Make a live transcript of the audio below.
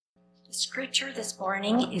The scripture this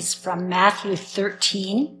morning is from Matthew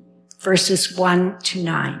 13, verses 1 to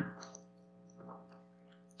 9.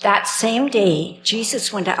 That same day,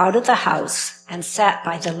 Jesus went out of the house and sat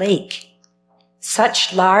by the lake.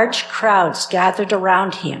 Such large crowds gathered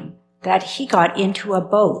around him that he got into a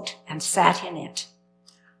boat and sat in it,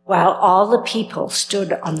 while all the people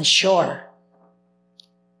stood on the shore.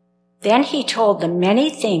 Then he told them many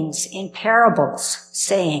things in parables,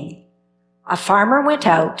 saying, a farmer went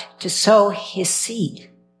out to sow his seed.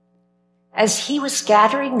 As he was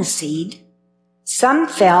scattering the seed, some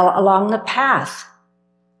fell along the path,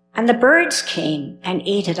 and the birds came and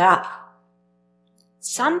ate it up.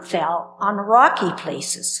 Some fell on rocky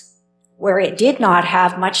places, where it did not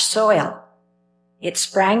have much soil. It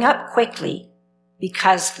sprang up quickly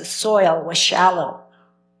because the soil was shallow.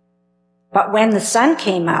 But when the sun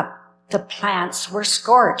came up, the plants were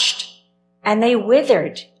scorched, and they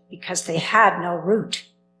withered because they had no root.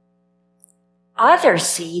 Other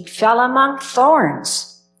seed fell among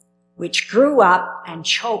thorns, which grew up and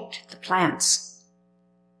choked the plants.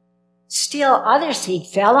 Still other seed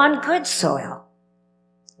fell on good soil,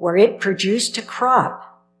 where it produced a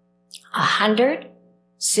crop, 100,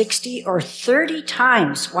 60, or 30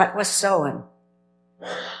 times what was sown.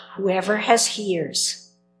 Whoever has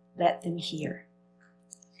ears, let them hear.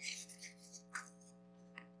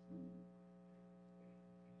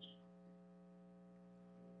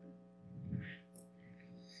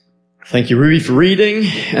 Thank you, Ruby, for reading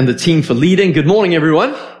and the team for leading. Good morning,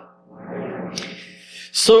 everyone.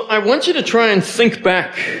 So I want you to try and think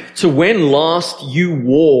back to when last you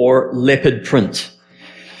wore leopard print.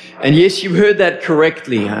 And yes, you heard that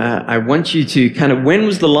correctly. I want you to when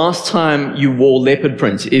was the last time you wore leopard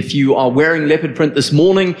print? If you are wearing leopard print this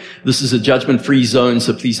morning, this is a judgment-free zone,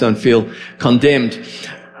 so please don't feel condemned.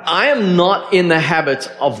 I am not in the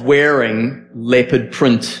habit of wearing leopard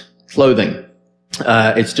print clothing.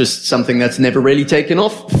 It's just something that's never really taken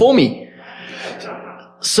off for me.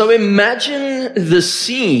 So imagine the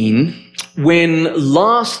scene when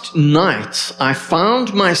last night I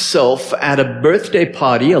found myself at a birthday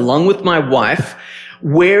party along with my wife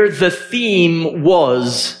where the theme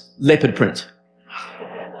was leopard print.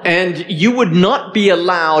 And you would not be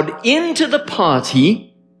allowed into the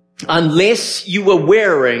party unless you were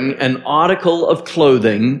wearing an article of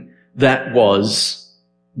clothing that was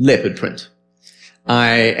leopard print.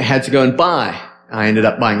 I had to go and buy. I ended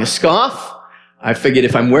up buying a scarf. I figured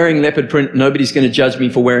if I'm wearing leopard print, nobody's going to judge me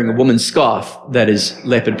for wearing a woman's scarf that is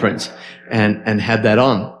leopard print, and had that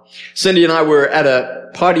on. Cindy and I were at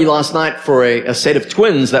a party last night for a set of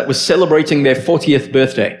twins that was celebrating their 40th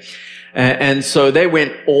birthday. And so they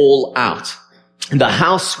went all out. The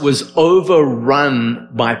house was overrun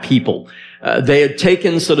by people. They had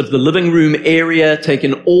taken sort of the living room area,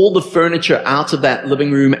 taken all the furniture out of that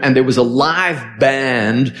living room, and there was a live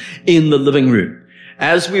band in the living room.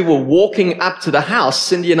 As we were walking up to the house,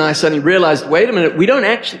 Cindy and I suddenly realized, wait a minute, we don't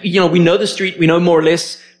actually, we know the street, we know more or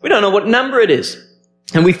less, we don't know what number it is.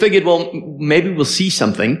 And we figured, well, maybe we'll see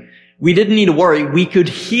something. We didn't need to worry. We could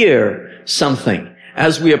hear something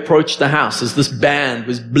as we approached the house, as this band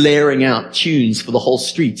was blaring out tunes for the whole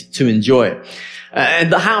street to enjoy.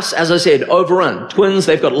 And the house, as I said, overrun. Twins,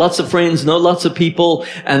 they've got lots of friends, know lots of people,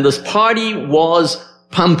 and this party was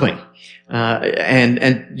pumping.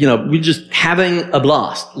 We're just having a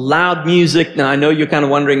blast. Loud music. Now, I know you're kind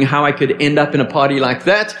of wondering how I could end up in a party like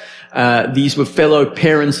that. These were fellow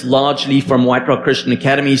parents, largely from White Rock Christian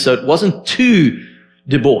Academy, so it wasn't too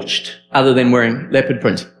debauched, other than wearing leopard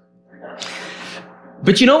print.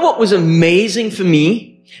 But you know what was amazing for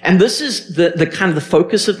me? And this is the kind of the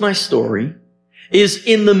focus of my story, is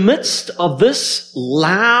in the midst of this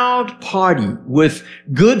loud party with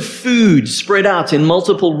good food spread out in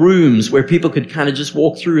multiple rooms where people could kind of just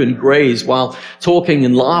walk through and graze while talking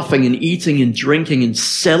and laughing and eating and drinking and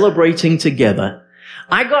celebrating together,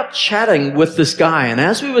 I got chatting with this guy. And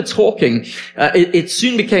as we were talking, it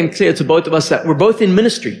soon became clear to both of us that we're both in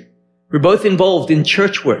ministry. We're both involved in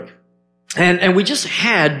church work. And we just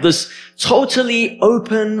had this totally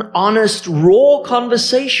open, honest, raw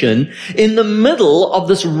conversation in the middle of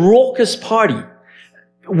this raucous party.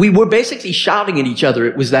 We were basically shouting at each other.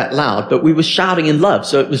 It was that loud, but we were shouting in love.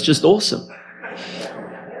 So it was just awesome.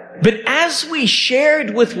 But as we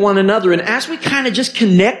shared with one another and as we kind of just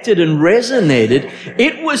connected and resonated,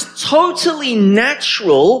 it was totally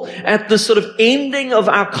natural at the sort of ending of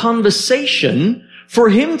our conversation for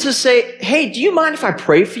him to say, hey, do you mind if I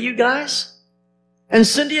pray for you guys? And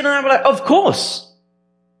Cindy and I were like, of course.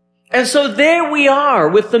 And so there we are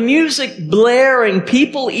with the music blaring,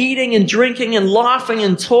 people eating and drinking and laughing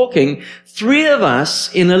and talking, three of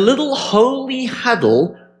us in a little holy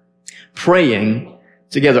huddle, praying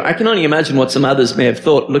together. I can only imagine what some others may have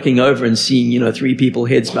thought looking over and seeing, 3 people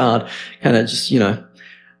heads bowed, kind of just,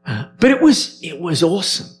 but it was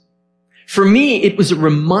awesome. For me, it was a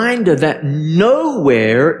reminder that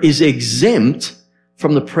nowhere is exempt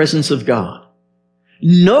from the presence of God.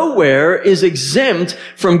 Nowhere is exempt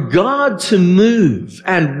from God to move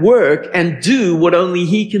and work and do what only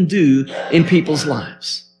He can do in people's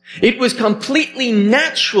lives. It was completely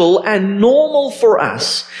natural and normal for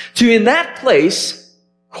us to, in that place,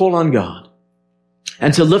 call on God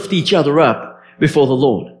and to lift each other up before the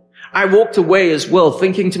Lord. I walked away as well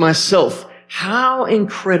thinking to myself, how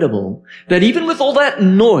incredible that even with all that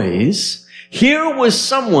noise, here was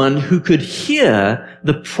someone who could hear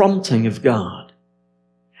the prompting of God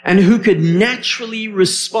and who could naturally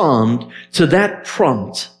respond to that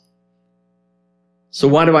prompt. So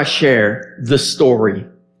why do I share this story?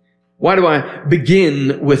 Why do I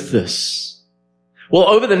begin with this? Well,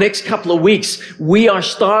 over the next couple of weeks, we are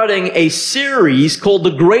starting a series called The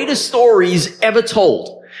Greatest Stories Ever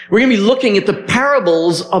Told. We're going to be looking at the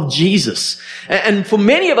parables of Jesus. And for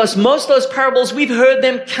many of us, most of those parables, we've heard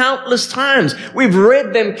them countless times. We've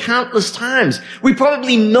read them countless times. We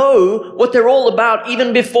probably know what they're all about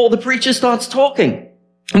even before the preacher starts talking.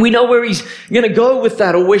 And we know where he's going to go with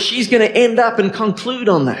that or where she's going to end up and conclude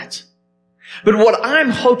on that. But what I'm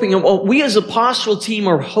hoping and what we as a pastoral team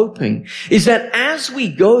are hoping is that as we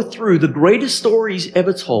go through the greatest stories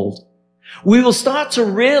ever told, we will start to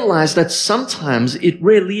realize that sometimes it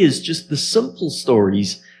really is just the simple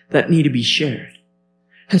stories that need to be shared.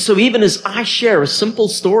 And so even as I share a simple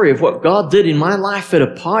story of what God did in my life at a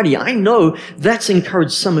party, I know that's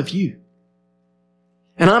encouraged some of you.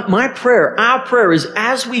 And our prayer is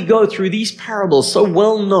as we go through these parables so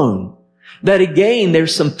well known, that again their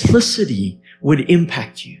simplicity would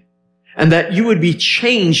impact you and that you would be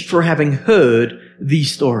changed for having heard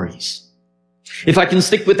these stories. If I can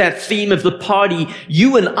stick with that theme of the party,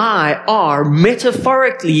 you and I are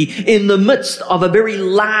metaphorically in the midst of a very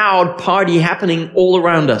loud party happening all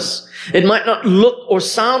around us. It might not look or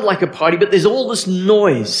sound like a party, but there's all this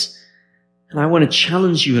noise. And I want to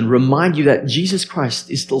challenge you and remind you that Jesus Christ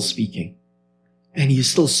is still speaking. And He is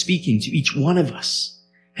still speaking to each one of us.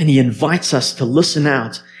 And He invites us to listen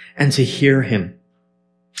out and to hear Him.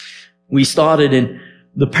 We started in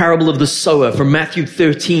the parable of the sower from Matthew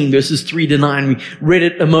 13, verses 3 to 9. We read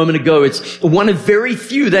it a moment ago. It's one of very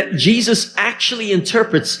few that Jesus actually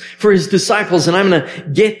interprets for His disciples, and I'm going to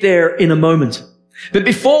get there in a moment. But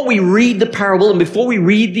before we read the parable and before we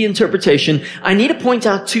read the interpretation, I need to point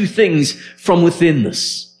out 2 things from within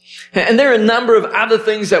this. And there are a number of other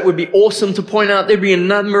things that would be awesome to point out. There'd be a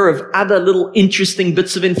number of other little interesting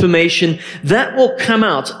bits of information that will come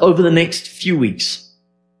out over the next few weeks.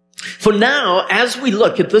 For now, as we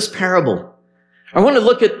look at this parable, I want to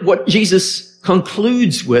look at what Jesus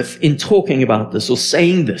concludes with in talking about this or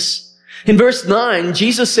saying this. In verse 9,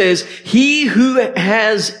 Jesus says, "He who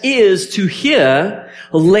has ears to hear,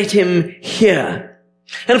 let him hear."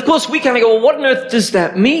 And of course, we kind of go, well, what on earth does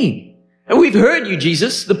that mean? And we've heard you,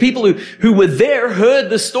 Jesus. The people who were there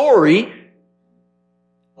heard the story.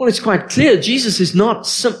 Well, it's quite clear. Jesus is not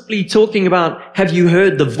simply talking about, have you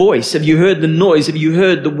heard the voice? Have you heard the noise? Have you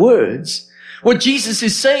heard the words? What Jesus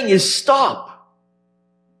is saying is stop.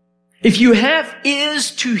 If you have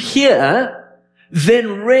ears to hear,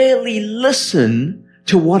 then really listen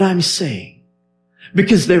to what I'm saying.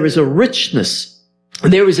 Because there is a richness,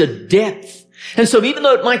 there is a depth. And so even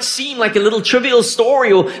though it might seem like a little trivial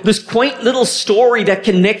story or this quaint little story that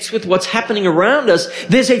connects with what's happening around us,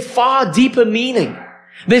 there's a far deeper meaning.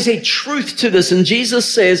 There's a truth to this, and Jesus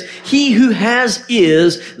says, he who has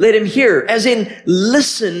ears, let him hear, as in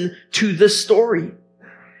listen to this story.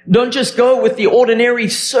 Don't just go with the ordinary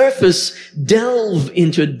surface, delve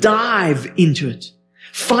into it, dive into it.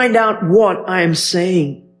 Find out what I am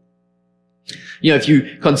saying. If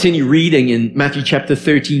you continue reading in Matthew chapter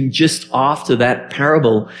 13, just after that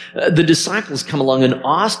parable, the disciples come along and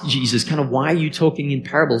ask Jesus, why are you talking in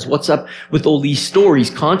parables? What's up with all these stories?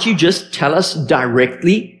 Can't you just tell us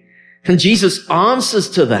directly? And Jesus answers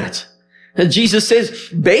to that. And Jesus says,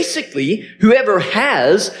 basically, whoever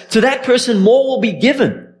has, to that person more will be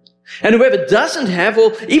given. And whoever doesn't have,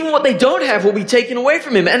 well, even what they don't have will be taken away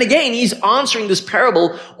from him. And again, he's answering this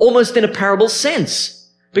parable almost in a parable sense.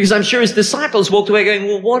 Because I'm sure his disciples walked away going,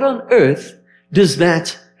 well, what on earth does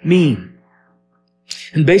that mean?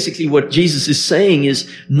 And basically what Jesus is saying is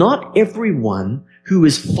not everyone who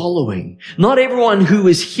is following, not everyone who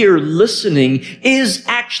is here listening is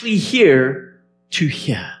actually here to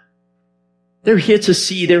hear. They're here to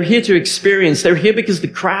see, they're here to experience, they're here because the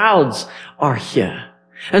crowds are here.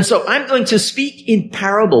 And so I'm going to speak in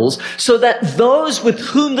parables so that those with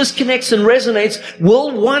whom this connects and resonates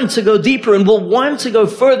will want to go deeper and will want to go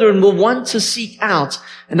further and will want to seek out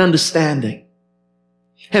an understanding.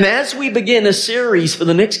 And as we begin a series for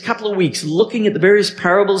the next couple of weeks looking at the various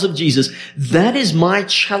parables of Jesus, that is my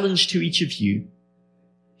challenge to each of you.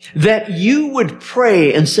 That you would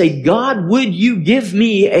pray and say, God, would you give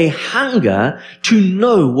me a hunger to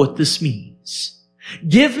know what this means?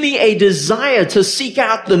 Give me a desire to seek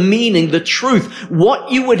out the meaning, the truth, what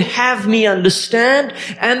you would have me understand,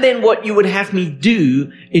 and then what you would have me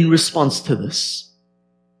do in response to this.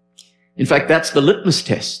 In fact, that's the litmus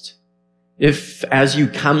test. If, as you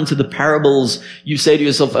come to the parables, you say to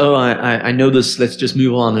yourself, oh, I know this, let's just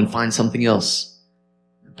move on and find something else.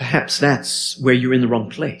 Perhaps that's where you're in the wrong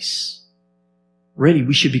place. Really,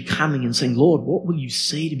 we should be coming and saying, Lord, what will you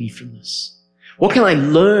say to me from this? What can I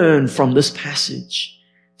learn from this passage?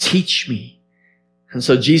 Teach me. And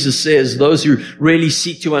so Jesus says those who really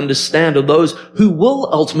seek to understand are those who will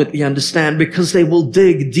ultimately understand because they will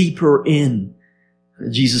dig deeper in.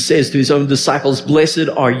 And Jesus says to his own disciples, blessed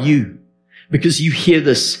are you because you hear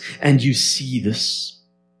this and you see this.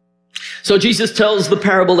 So Jesus tells the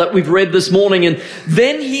parable that we've read this morning and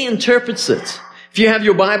then he interprets it. If you have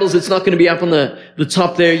your Bibles, it's not going to be up on the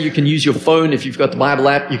top there. You can use your phone. If you've got the Bible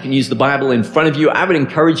app, you can use the Bible in front of you. I would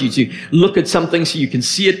encourage you to look at something so you can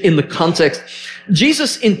see it in the context.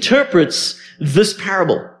 Jesus interprets this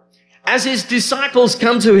parable as his disciples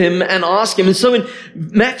come to him and ask him. And so in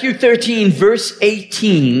Matthew 13, verse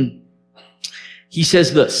 18, he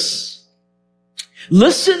says this,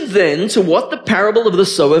 listen then to what the parable of the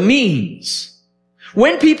sower means.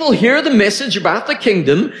 When people hear the message about the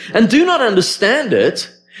kingdom and do not understand it,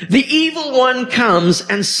 the evil one comes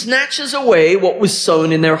and snatches away what was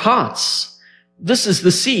sown in their hearts. This is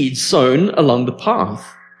the seed sown along the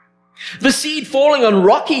path. The seed falling on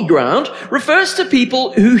rocky ground refers to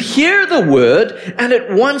people who hear the word and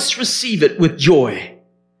at once receive it with joy.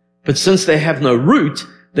 But since they have no root,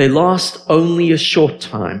 they last only a short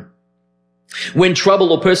time. When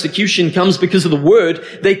trouble or persecution comes because of the word,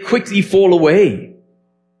 they quickly fall away.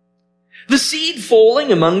 The seed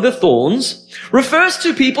falling among the thorns refers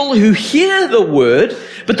to people who hear the word,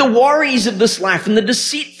 but the worries of this life and the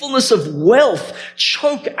deceitfulness of wealth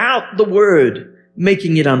choke out the word,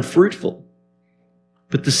 making it unfruitful.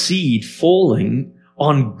 But the seed falling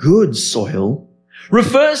on good soil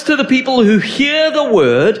refers to the people who hear the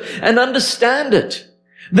word and understand it.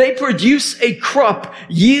 They produce a crop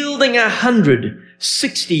yielding 100,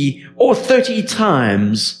 60, or 30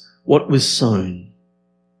 times what was sown.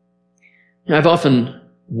 I've often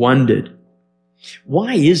wondered,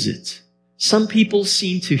 why is it some people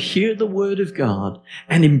seem to hear the word of God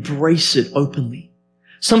and embrace it openly?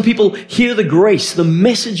 Some people hear the grace, the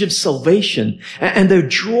message of salvation, and they're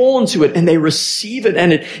drawn to it and they receive it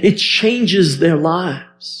and it changes their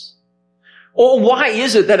lives. Or why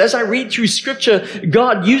is it that as I read through scripture,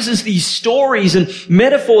 God uses these stories and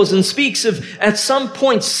metaphors and speaks of at some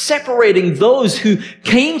point separating those who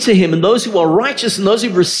came to him and those who are righteous and those who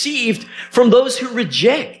received from those who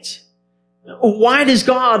reject? Why does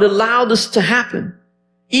God allow this to happen?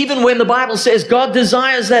 Even when the Bible says God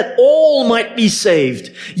desires that all might be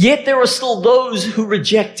saved, yet there are still those who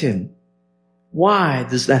reject him. Why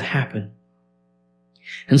does that happen?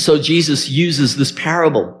 And so Jesus uses this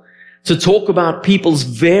parable to talk about people's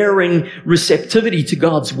varying receptivity to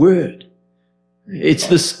God's word. It's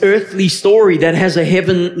this earthly story that has a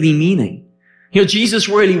heavenly meaning. You know, Jesus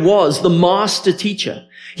really was the master teacher.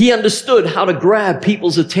 He understood how to grab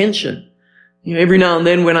people's attention. You know, every now and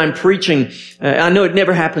then when I'm preaching, I know it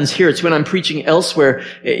never happens here. It's when I'm preaching elsewhere,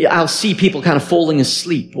 I'll see people kind of falling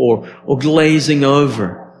asleep or glazing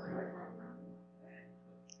over.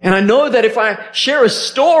 And I know that if I share a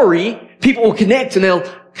story, people will connect and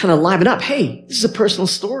they'll kind of liven up. Hey, this is a personal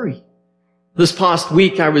story. This past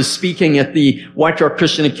week, I was speaking at the White Rock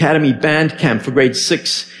Christian Academy band camp for grades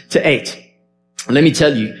 6 to 8. And let me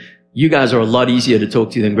tell you, you guys are a lot easier to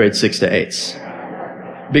talk to than grades 6 to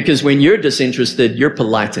 8s. Because when you're disinterested, you're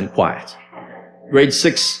polite and quiet. Grade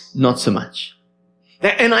 6, not so much.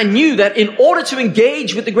 And I knew that in order to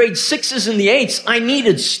engage with the grade 6s and the 8s, I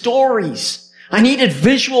needed stories. I needed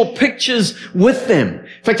visual pictures with them.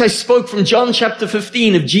 In fact, I spoke from John chapter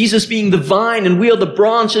 15 of Jesus being the vine and we are the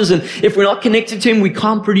branches, and if we're not connected to him, we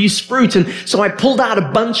can't produce fruit. And so I pulled out a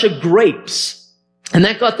bunch of grapes, and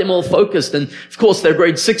that got them all focused. And of course, they're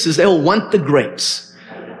grade 6s. They all want the grapes.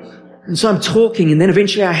 And so I'm talking, and then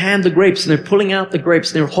eventually I hand the grapes, and they're pulling out the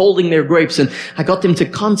grapes, and they're holding their grapes, and I got them to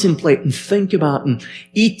contemplate and think about and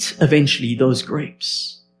eat eventually those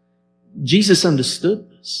grapes. Jesus understood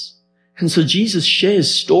this. And so Jesus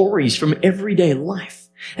shares stories from everyday life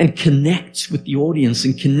and connects with the audience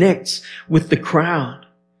and connects with the crowd.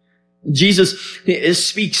 Jesus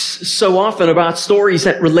speaks so often about stories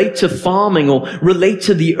that relate to farming or relate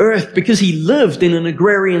to the earth because he lived in an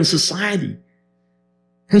agrarian society.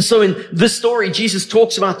 And so in this story, Jesus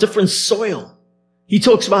talks about different soil. He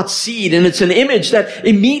talks about seed, and it's an image that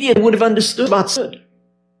immediately would have understood about seed,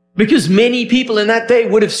 because many people in that day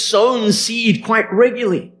would have sown seed quite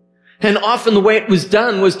regularly. And often the way it was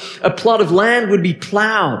done was a plot of land would be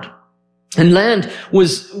plowed. And land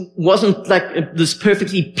wasn't like this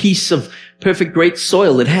perfect great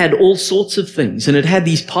soil. It had all sorts of things, and it had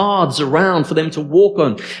these paths around for them to walk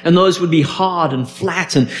on, and those would be hard and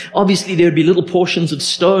flat, and obviously there would be little portions of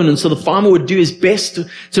stone. And so the farmer would do his best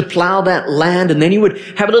to plow that land, and then he would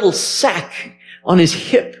have a little sack on his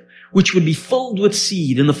hip which would be filled with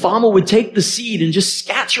seed, and the farmer would take the seed and just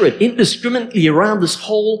scatter it indiscriminately around this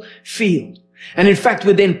whole field. And in fact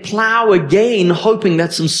would then plow again, hoping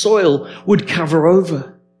that some soil would cover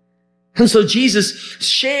over. And so Jesus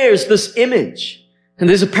shares this image. And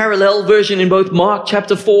there's a parallel version in both Mark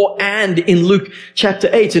chapter 4 and in Luke chapter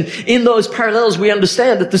 8. And in those parallels we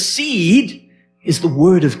understand that the seed is the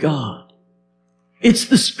Word of God. It's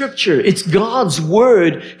the Scripture. It's God's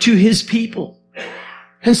Word to His people.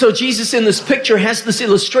 And so Jesus in this picture has this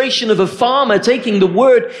illustration of a farmer taking the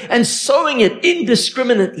Word and sowing it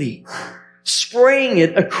indiscriminately, spraying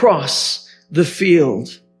it across the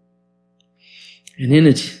field. And in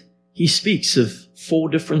it, he speaks of 4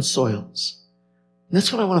 different soils. And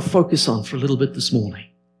that's what I want to focus on for a little bit this morning.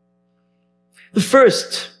 The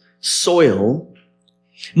first soil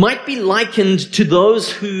might be likened to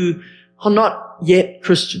those who are not yet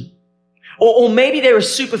Christian. Or maybe they're a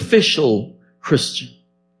superficial Christian.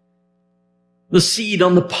 The seed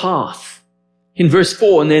on the path in verse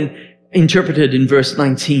 4 and then interpreted in verse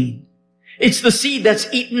 19. It's the seed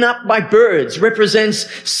that's eaten up by birds, represents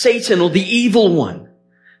Satan or the evil one.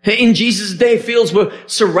 In Jesus' day, fields were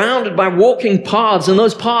surrounded by walking paths, and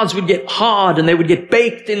those paths would get hard and they would get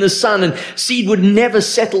baked in the sun, and seed would never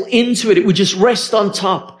settle into it. It would just rest on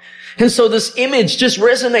top. And so this image just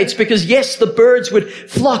resonates because, yes, the birds would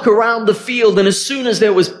flock around the field, and as soon as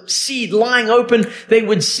there was seed lying open, they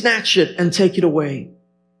would snatch it and take it away.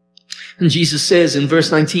 And Jesus says in verse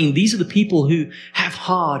 19, these are the people who have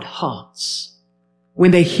hard hearts.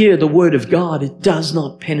 When they hear the word of God, it does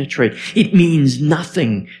not penetrate. It means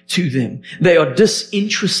nothing to them. They are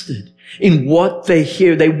disinterested in what they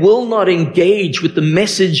hear. They will not engage with the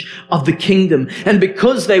message of the kingdom. And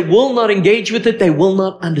because they will not engage with it, they will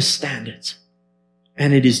not understand it.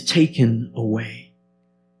 And it is taken away.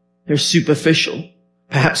 They're superficial,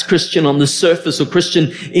 perhaps Christian on the surface or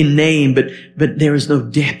Christian in name, but there is no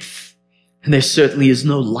depth. And there certainly is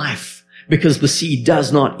no life because the seed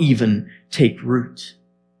does not even take root.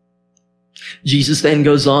 Jesus then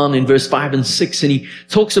goes on in verse 5 and 6, and he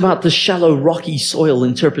talks about the shallow, rocky soil,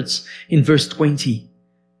 interprets in verse 20.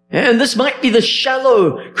 And this might be the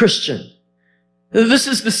shallow Christian. This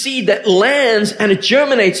is the seed that lands and it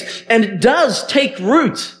germinates and it does take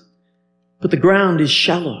root, but the ground is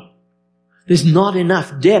shallow. There's not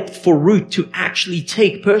enough depth for root to actually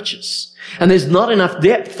take purchase. And there's not enough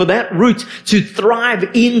depth for that root to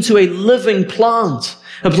thrive into a living plant,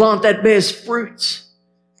 a plant that bears fruit.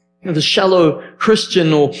 The shallow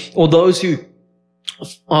Christian or those who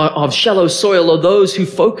are of shallow soil are those who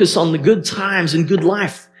focus on the good times and good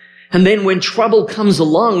life. And then when trouble comes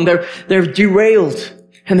along, they're derailed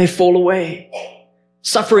and they fall away.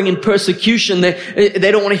 Suffering and persecution,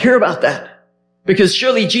 they don't want to hear about that. Because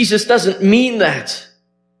surely Jesus doesn't mean that.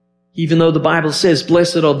 Even though the Bible says,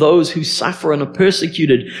 blessed are those who suffer and are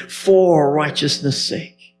persecuted for righteousness'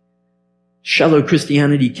 sake. Shallow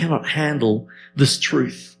Christianity cannot handle this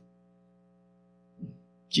truth.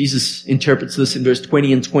 Jesus interprets this in verse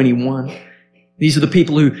 20 and 21. These are the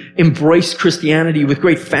people who embrace Christianity with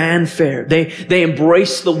great fanfare. They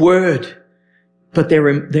embrace the word, but they're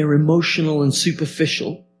emotional and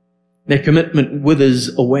superficial. Their commitment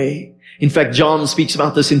withers away. In fact, John speaks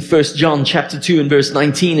about this in 1 John chapter 2 and verse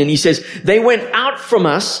 19, and he says, they went out from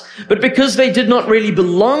us, but because they did not really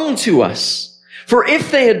belong to us. For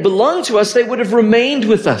if they had belonged to us, they would have remained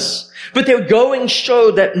with us. But their going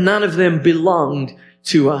showed that none of them belonged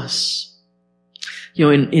to us. You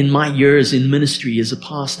know, in my years in ministry as a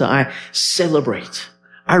pastor, I celebrate,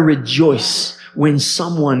 I rejoice when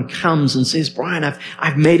someone comes and says, Brian,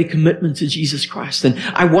 I've made a commitment to Jesus Christ, and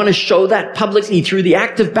I want to show that publicly through the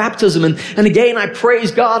act of baptism. And again, I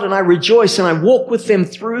praise God and I rejoice and I walk with them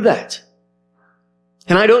through that.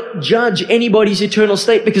 And I don't judge anybody's eternal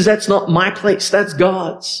state because that's not my place, that's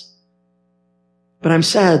God's. But I'm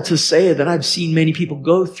sad to say that I've seen many people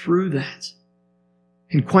go through that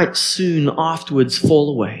and quite soon afterwards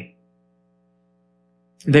fall away.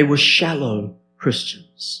 They were shallow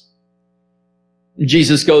Christians.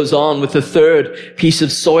 Jesus goes on with the third piece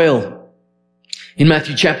of soil in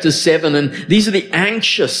Matthew chapter 7, and these are the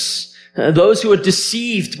anxious, those who are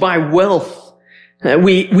deceived by wealth.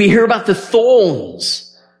 We hear about the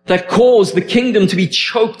thorns that cause the kingdom to be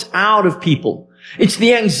choked out of people. It's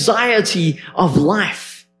the anxiety of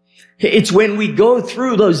life. It's when we go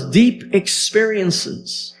through those deep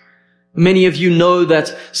experiences. Many of you know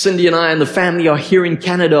that Cindy and I and the family are here in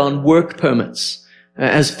Canada on work permits.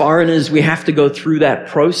 As foreigners, we have to go through that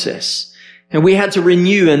process. And we had to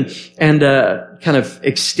renew and kind of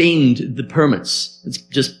extend the permits. It's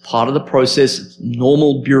just part of the process. It's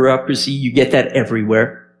normal bureaucracy. You get that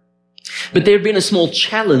everywhere. But there had been a small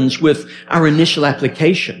challenge with our initial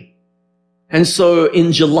application. And so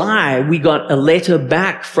in July, we got a letter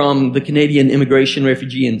back from the Canadian Immigration,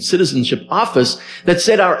 Refugee and Citizenship Office that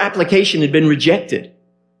said our application had been rejected.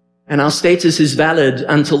 And our status is valid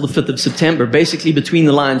until the 5th of September. Basically, between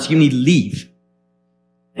the lines, you need to leave.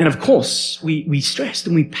 And of course, we stressed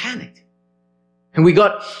and we panicked. And we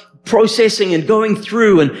got processing and going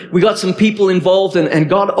through, and we got some people involved, and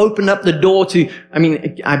God opened up the door to,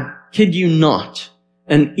 I kid you not,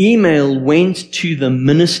 an email went to the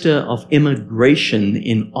Minister of Immigration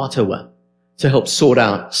in Ottawa to help sort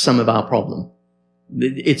out some of our problem.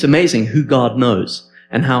 It's amazing who God knows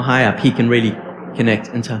and how high up He can really connect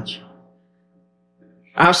and touch.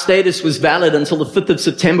 Our status was valid until the 5th of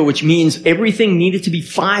September, which means everything needed to be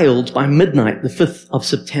filed by midnight, the 5th of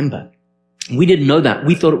September. We didn't know that.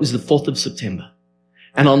 We thought it was the 4th of September.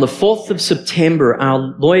 And on the 4th of September, our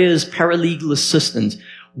lawyer's paralegal assistant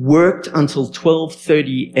worked until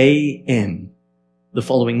 12:30 a.m. the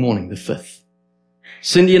following morning, the 5th.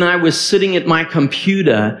 Cindy and I were sitting at my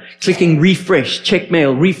computer, clicking refresh, check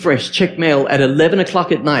mail at 11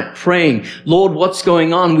 o'clock at night, praying, Lord, what's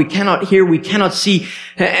going on? We cannot hear, we cannot see.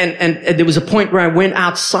 And there was a point where I went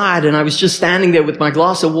outside and I was just standing there with my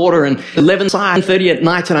glass of water, and 11:30 at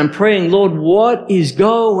night, and I'm praying, Lord, what is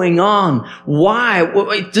going on? Why?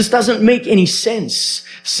 It just doesn't make any sense.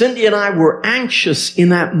 Cindy and I were anxious in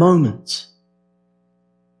that moment.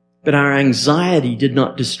 But our anxiety did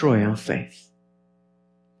not destroy our faith.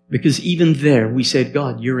 Because even there, we said,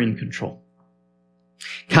 God, you're in control.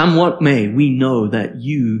 Come what may, we know that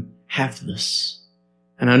you have this.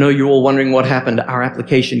 And I know you're all wondering what happened. Our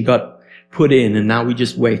application got put in, and now we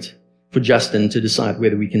just wait for Justin to decide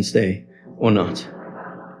whether we can stay or not.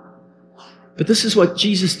 But this is what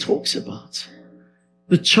Jesus talks about.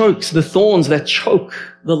 The chokes, the thorns that choke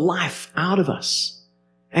the life out of us.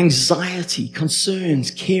 Anxiety,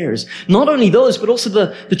 concerns, cares. Not only those, but also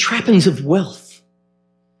the trappings of wealth.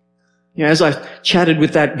 You know, as I chatted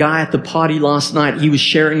with that guy at the party last night, he was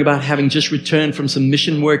sharing about having just returned from some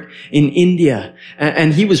mission work in India.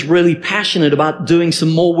 And he was really passionate about doing some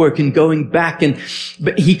more work and going back.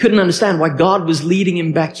 But he couldn't understand why God was leading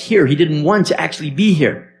him back here. He didn't want to actually be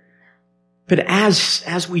here. But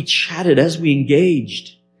as we chatted, as we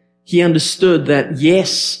engaged, he understood that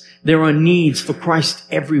yes, there are needs for Christ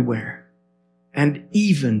everywhere. And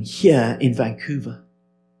even here in Vancouver.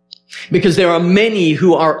 Because there are many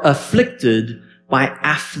who are afflicted by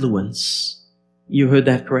affluence. You heard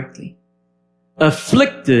that correctly.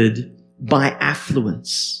 Afflicted by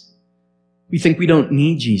affluence. We think we don't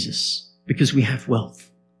need Jesus because we have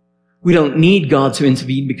wealth. We don't need God to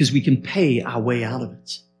intervene because we can pay our way out of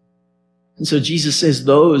it. And so Jesus says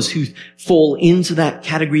those who fall into that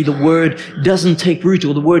category, the word doesn't take root,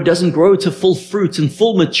 or the word doesn't grow to full fruit and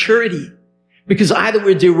full maturity. Because either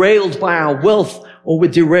we're derailed by our wealth, or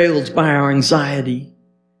we're derailed by our anxiety,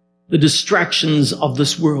 the distractions of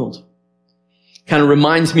this world. Kind of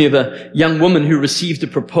reminds me of a young woman who received a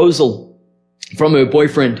proposal from her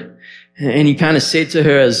boyfriend. And he kind of said to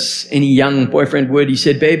her, as any young boyfriend would, he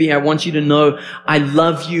said, baby, I want you to know I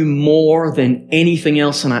love you more than anything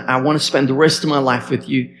else, and I want to spend the rest of my life with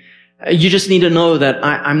you. You just need to know that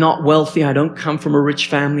I'm not wealthy. I don't come from a rich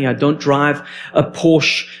family. I don't drive a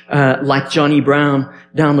Porsche like Johnny Brown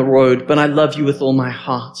down the road, but I love you with all my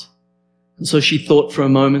heart. And so she thought for a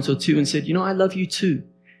moment or two and said, you know, I love you too.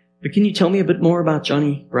 But can you tell me a bit more about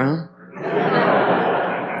Johnny Brown?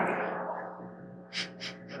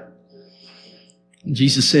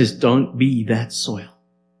 Jesus says, don't be that soil.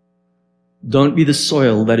 Don't be the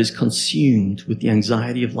soil that is consumed with the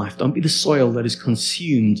anxiety of life. Don't be the soil that is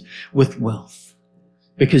consumed with wealth,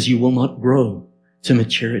 because you will not grow to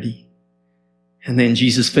maturity. And then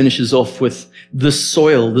Jesus finishes off with the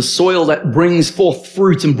soil that brings forth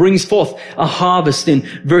fruit and brings forth a harvest in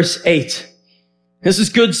verse 8. This is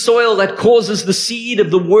good soil that causes the seed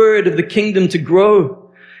of the word of the kingdom to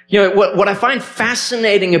grow. You know, what I find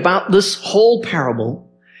fascinating about this whole parable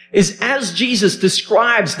is as Jesus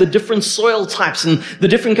describes the different soil types and the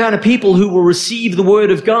different kind of people who will receive the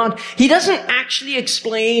word of God, he doesn't actually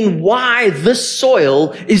explain why this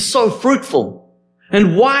soil is so fruitful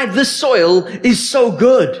and why this soil is so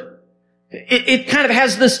good. It kind of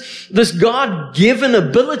has this God-given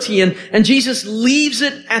ability, and Jesus leaves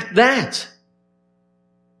it at that.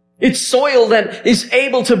 It's soil that is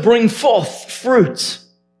able to bring forth fruit.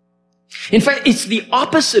 In fact, it's the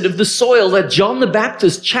opposite of the soil that John the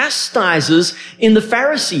Baptist chastises in the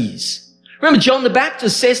Pharisees. Remember, John the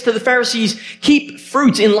Baptist says to the Pharisees, keep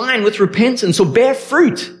fruit in line with repentance, or bear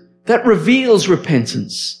fruit that reveals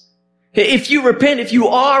repentance. If you repent, if you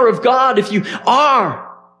are of God, if you are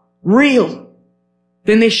real,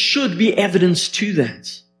 then there should be evidence to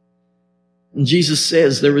that. And Jesus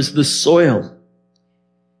says there is this soil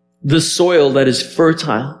that is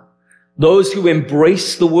fertile. Those who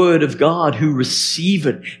embrace the word of God, who receive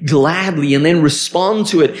it gladly and then respond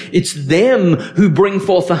to it, it's them who bring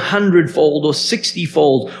forth 100-fold or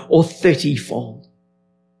 60-fold or 30-fold.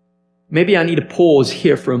 Maybe I need to pause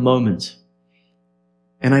here for a moment.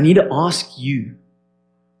 And I need to ask you,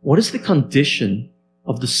 what is the condition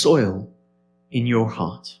of the soil in your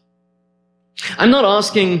heart? I'm not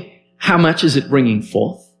asking how much is it bringing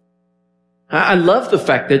forth. I love the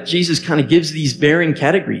fact that Jesus kind of gives these varying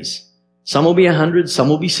categories. Some will be 100, some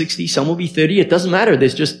will be 60, some will be 30. It doesn't matter.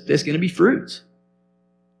 There's going to be fruit.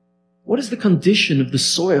 What is the condition of the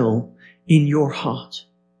soil in your heart?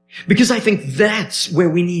 Because I think that's where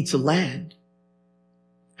we need to land.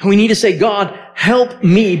 And we need to say, God, help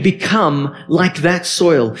me become like that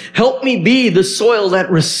soil. Help me be the soil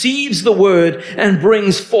that receives the word and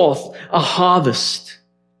brings forth a harvest.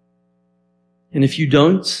 And if you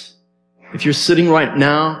don't, if you're sitting right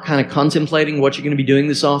now kind of contemplating what you're going to be doing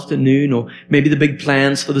this afternoon, or maybe the big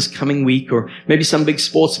plans for this coming week, or maybe some big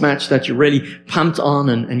sports match that you're really pumped on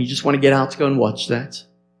and you just want to get out to go and watch that,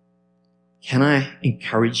 can I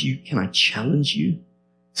encourage you? Can I challenge you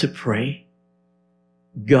to pray?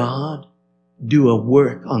 God, do a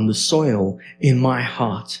work on the soil in my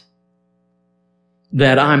heart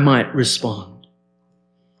that I might respond.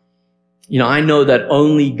 You know, I know that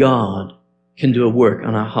only God can do a work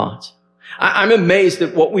on our heart. I'm amazed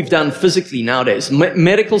at what we've done physically nowadays.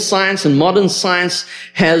 Medical science and modern science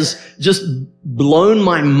has just blown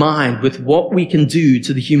my mind with what we can do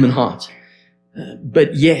to the human heart.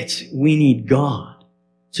 But yet, we need God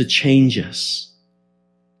to change us.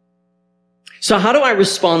 So how do I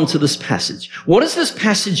respond to this passage? What does this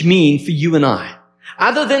passage mean for you and I?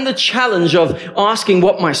 Other than the challenge of asking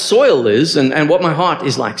what my soil is and what my heart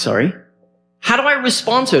is like, how do I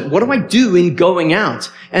respond to it? What do I do in going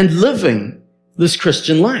out and living this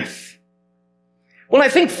Christian life? Well, I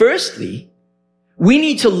think firstly, we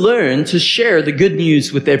need to learn to share the good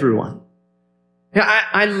news with everyone.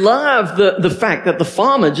 I love the fact that the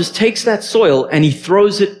farmer just takes that soil and he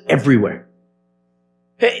throws it everywhere.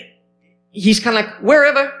 He's kind of like,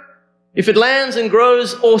 wherever. If it lands and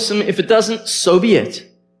grows, awesome. If it doesn't, so be it.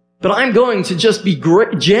 But I'm going to just be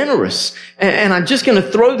generous, and I'm just going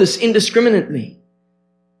to throw this indiscriminately.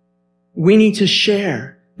 We need to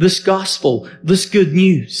share this gospel, this good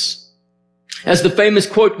news. As the famous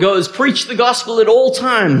quote goes, preach the gospel at all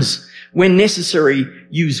times. When necessary,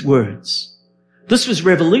 use words. This was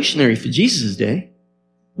revolutionary for Jesus' day.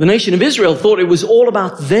 The nation of Israel thought it was all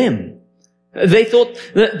about them. They thought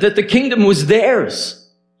that the kingdom was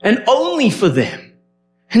theirs and only for them.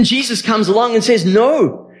 And Jesus comes along and says,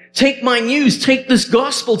 no. Take my news, take this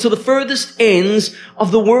gospel to the furthest ends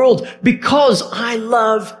of the world because I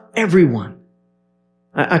love everyone.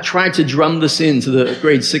 I tried to drum this into the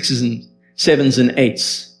grade 6s and 7s and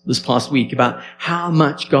 8s this past week about how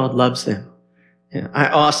much God loves them. I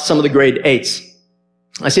asked some of the grade 8s,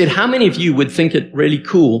 I said, how many of you would think it really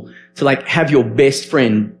cool to like have your best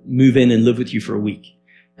friend move in and live with you for a week?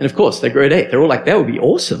 And of course, they're grade 8. They're all like, that would be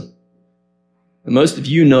awesome. And most of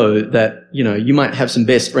you know that, you might have some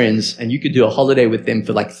best friends and you could do a holiday with them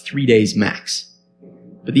for like 3 days max.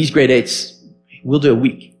 But these grade 8s, we'll do a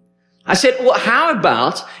week. I said, well, how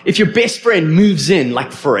about if your best friend moves in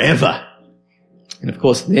like forever? And of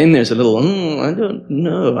course, then there's a little, I don't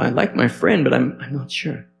know. I like my friend, but I'm not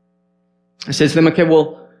sure. I said to them, okay,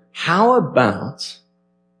 well, how about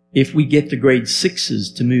if we get the grade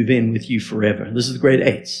 6s to move in with you forever? This is the grade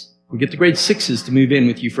 8s. We get the grade 6s to move in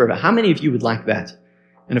with you forever. How many of you would like that?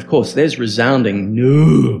 And of course, there's resounding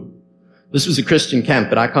no. This was a Christian camp,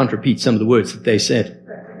 but I can't repeat some of the words that they said.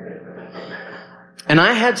 And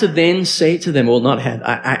I had to then say to them, well, not had,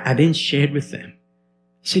 I then shared with them.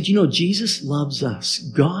 He said, you know, Jesus loves us.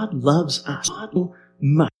 God loves us so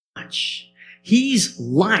much. He's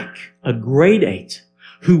like a grade 8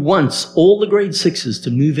 who wants all the grade 6s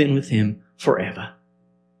to move in with him forever.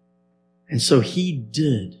 And so he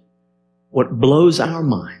did what blows our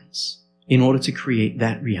minds in order to create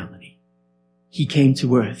that reality. He came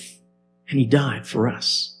to earth and he died for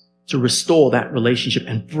us to restore that relationship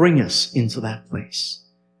and bring us into that place.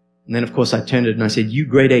 And then, of course, I turned it and I said, you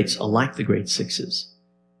grade 8s are like the grade 6s.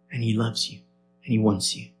 And he loves you and he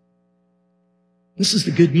wants you. This is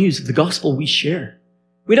the good news of the gospel we share.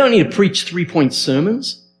 We don't need to preach 3-point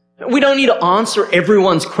sermons. We don't need to answer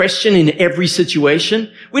everyone's question in every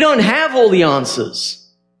situation. We don't have all the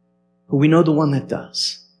answers. But we know the one that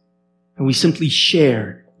does. And we simply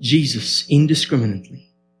share Jesus indiscriminately.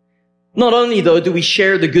 Not only, though, do we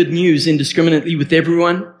share the good news indiscriminately with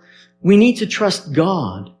everyone, we need to trust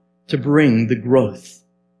God to bring the growth.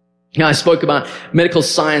 Now, I spoke about medical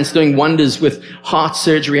science doing wonders with heart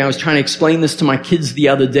surgery. I was trying to explain this to my kids the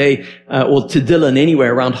other day, or to Dylan anyway,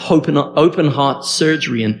 around open heart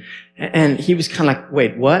surgery. And he was kind of like,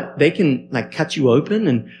 wait, what? They can like cut you open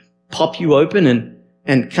and pop you open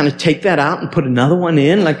and kind of take that out and put another one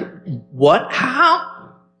in? Like, what?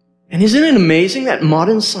 How? And isn't it amazing that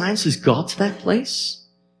modern science has got to that place?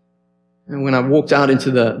 And when I walked out into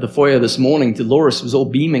the foyer this morning, Dolores was all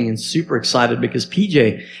beaming and super excited because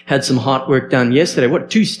PJ had some heart work done yesterday. What,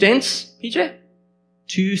 2 stents, PJ?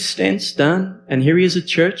 2 stents done, and here he is at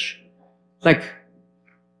church. Like,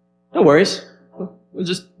 no worries. We'll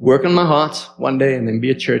just work on my heart one day and then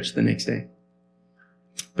be at church the next day.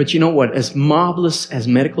 But you know what? As marvelous as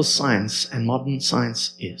medical science and modern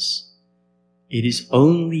science is, it is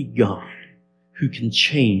only God who can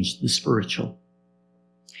change the spiritual.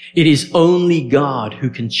 It is only God who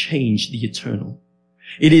can change the eternal.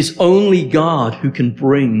 It is only God who can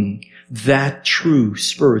bring that true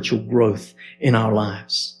spiritual growth in our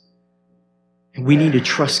lives. And we need to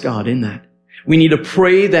trust God in that. We need to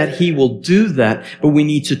pray that he will do that, but we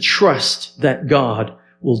need to trust that God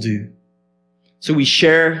will do. So we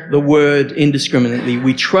share the word indiscriminately.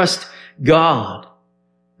 We trust God.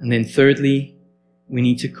 And then thirdly, we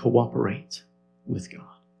need to cooperate with God.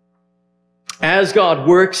 As God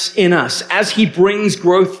works in us, as he brings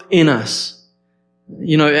growth in us,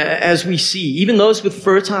 you know, as we see, even those with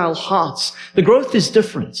fertile hearts, the growth is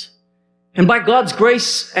different. And by God's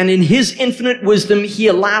grace and in his infinite wisdom, he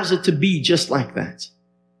allows it to be just like that.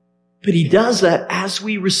 But he does that as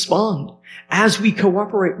we respond, as we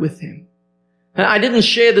cooperate with him. I didn't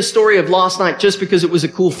share the story of last night just because it was a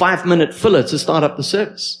cool 5-minute filler to start up the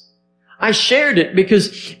service. I shared it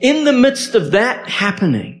because in the midst of that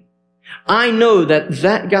happening, I know that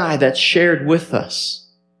that guy that shared with us,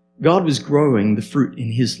 God was growing the fruit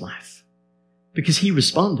in his life because he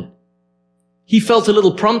responded. He felt a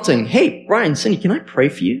little prompting. Hey, Ryan, Cindy, can I pray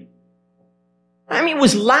for you? I mean, it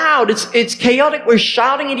was loud. It's chaotic. We're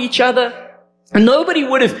shouting at each other. And nobody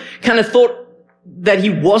would have kind of thought that he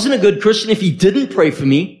wasn't a good Christian if he didn't pray for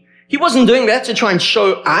me. He wasn't doing that to try and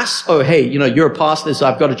show us, oh, hey, you know, you're a pastor, so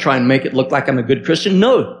I've got to try and make it look like I'm a good Christian.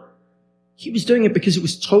 No. He was doing it because it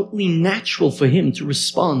was totally natural for him to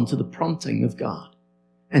respond to the prompting of God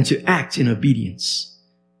and to act in obedience.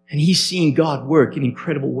 And he's seeing God work in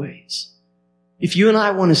incredible ways. If you and I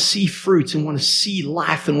want to see fruit and want to see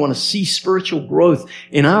life and want to see spiritual growth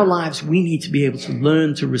in our lives, we need to be able to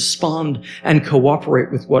learn to respond and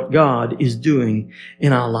cooperate with what God is doing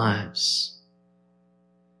in our lives.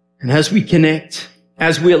 And as we connect,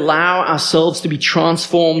 as we allow ourselves to be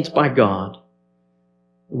transformed by God,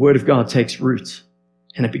 the Word of God takes root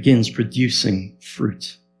and it begins producing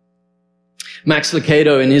fruit. Max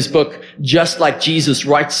Lucado, in his book, Just Like Jesus,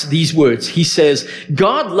 writes these words. He says,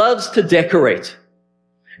 God loves to decorate.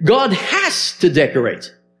 God has to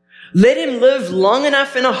decorate. Let him live long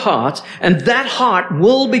enough in a heart, and that heart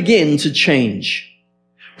will begin to change.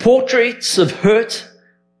 Portraits of hurt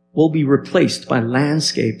will be replaced by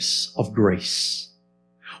landscapes of grace.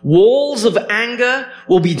 Walls of anger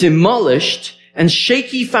will be demolished and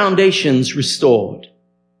shaky foundations restored.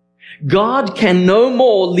 God can no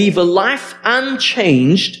more leave a life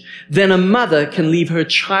unchanged than a mother can leave her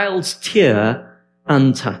child's tear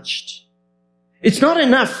untouched. It's not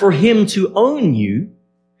enough for him to own you.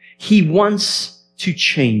 He wants to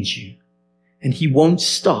change you. And he won't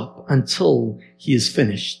stop until he is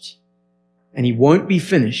finished. And he won't be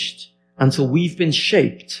finished until we've been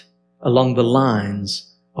shaped along the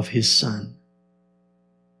lines of his Son.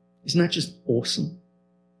 Isn't that just awesome?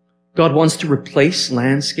 God wants to replace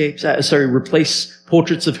replace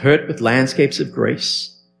portraits of hurt with landscapes of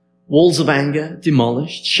grace. Walls of anger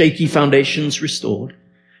demolished, shaky foundations restored.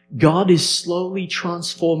 God is slowly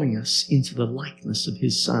transforming us into the likeness of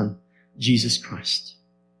His Son, Jesus Christ.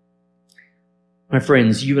 My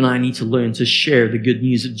friends, you and I need to learn to share the good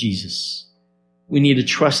news of Jesus. We need to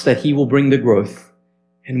trust that He will bring the growth,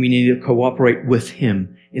 and we need to cooperate with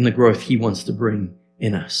Him in the growth He wants to bring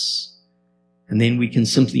in us. And then we can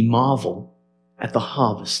simply marvel at the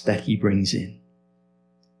harvest that He brings in.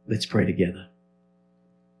 Let's pray together.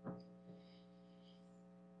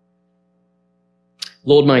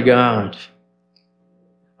 Lord my God,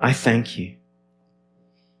 I thank you.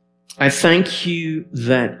 I thank you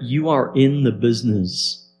that you are in the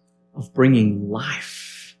business of bringing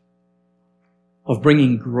life, of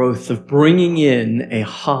bringing growth, of bringing in a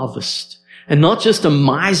harvest. And not just a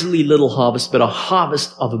miserly little harvest, but a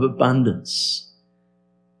harvest of abundance.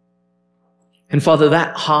 And Father,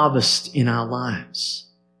 that harvest in our lives,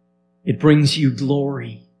 it brings you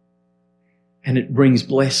glory. And it brings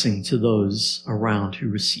blessing to those around who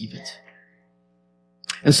receive it.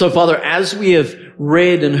 And so, Father, as we have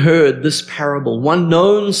read and heard this parable, one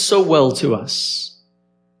known so well to us,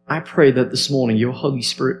 I pray that this morning your Holy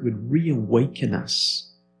Spirit would reawaken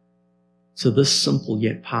us to this simple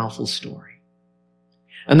yet powerful story.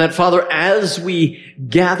 And that, Father, as we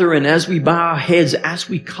gather and as we bow our heads, as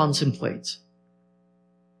we contemplate,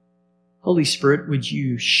 Holy Spirit, would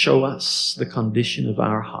you show us the condition of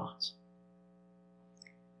our heart?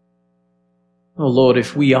 Oh Lord,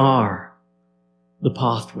 if we are the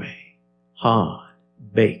pathway, hard,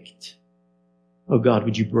 baked, oh God,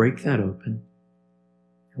 would you break that open?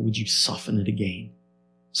 And would you soften it again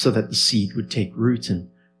so that the seed would take root and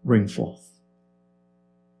bring forth?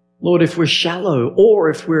 Lord, if we're shallow or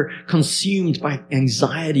if we're consumed by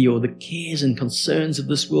anxiety or the cares and concerns of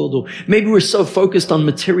this world, or maybe we're so focused on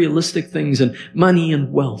materialistic things and money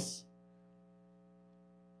and wealth,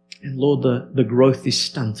 and Lord, the growth is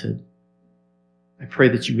stunted, I pray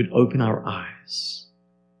that you would open our eyes.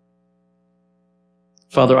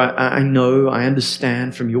 Father, I know, I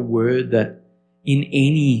understand from your word that in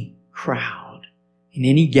any crowd, in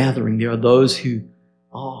any gathering, there are those who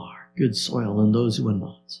are good soil and those who are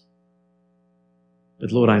not.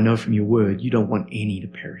 But Lord, I know from your word, you don't want any to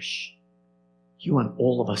perish. You want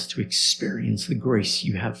all of us to experience the grace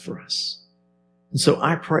you have for us. And so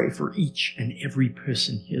I pray for each and every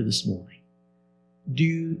person here this morning.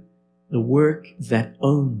 Do the work that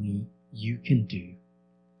only you can do.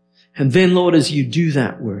 And then, Lord, as you do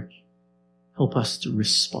that work, help us to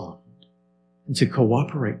respond and to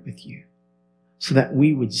cooperate with you so that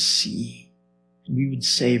we would see, and we would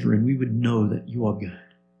savor, and we would know that you are good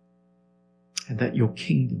and that your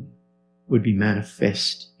kingdom would be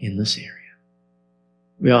manifest in this area.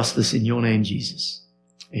 We ask this in your name, Jesus.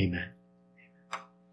 Amen.